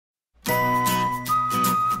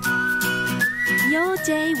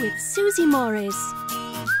Day with Susie Morris.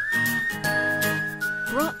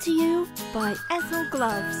 Brought to you by Ethel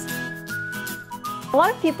Gloves. A lot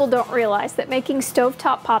of people don't realize that making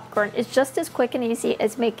stovetop popcorn is just as quick and easy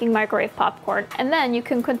as making microwave popcorn, and then you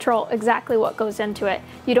can control exactly what goes into it.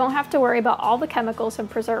 You don't have to worry about all the chemicals and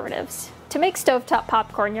preservatives. To make stovetop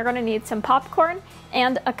popcorn, you're going to need some popcorn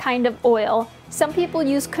and a kind of oil. Some people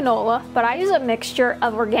use canola, but I use a mixture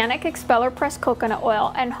of organic expeller pressed coconut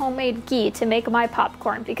oil and homemade ghee to make my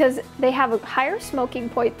popcorn because they have a higher smoking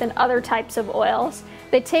point than other types of oils.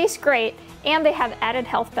 They taste great and they have added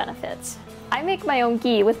health benefits. I make my own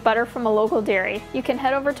ghee with butter from a local dairy. You can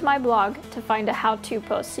head over to my blog to find a how-to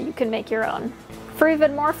post so you can make your own. For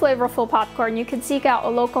even more flavorful popcorn, you can seek out a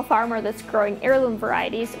local farmer that's growing heirloom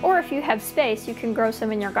varieties, or if you have space, you can grow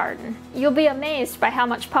some in your garden. You'll be amazed by how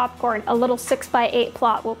much popcorn a little 6x8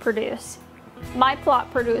 plot will produce. My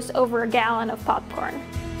plot produced over a gallon of popcorn.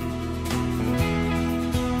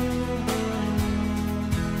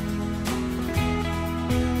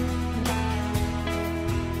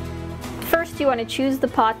 First, you want to choose the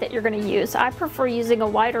pot that you're going to use. I prefer using a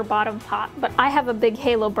wider bottom pot, but I have a big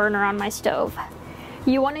halo burner on my stove.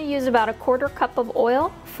 You want to use about a quarter cup of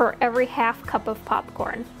oil for every half cup of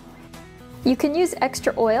popcorn. You can use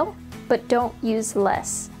extra oil, but don't use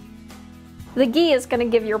less. The ghee is going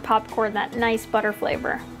to give your popcorn that nice butter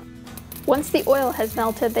flavor. Once the oil has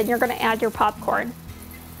melted, then you're going to add your popcorn.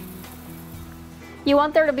 You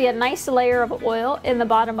want there to be a nice layer of oil in the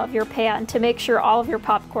bottom of your pan to make sure all of your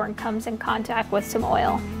popcorn comes in contact with some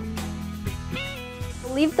oil.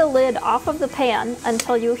 Leave the lid off of the pan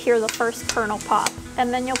until you hear the first kernel pop,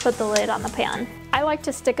 and then you'll put the lid on the pan. I like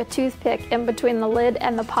to stick a toothpick in between the lid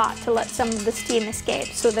and the pot to let some of the steam escape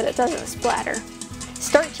so that it doesn't splatter.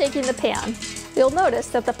 Start shaking the pan. You'll notice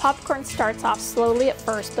that the popcorn starts off slowly at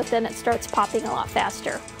first, but then it starts popping a lot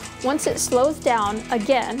faster. Once it slows down,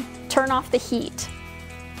 again, turn off the heat.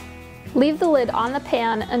 Leave the lid on the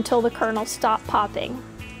pan until the kernels stop popping.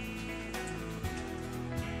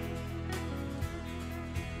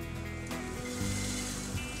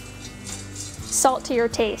 Salt to your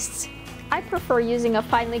tastes. I prefer using a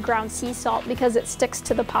finely ground sea salt because it sticks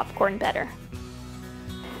to the popcorn better.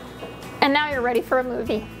 And now you're ready for a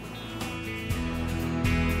movie.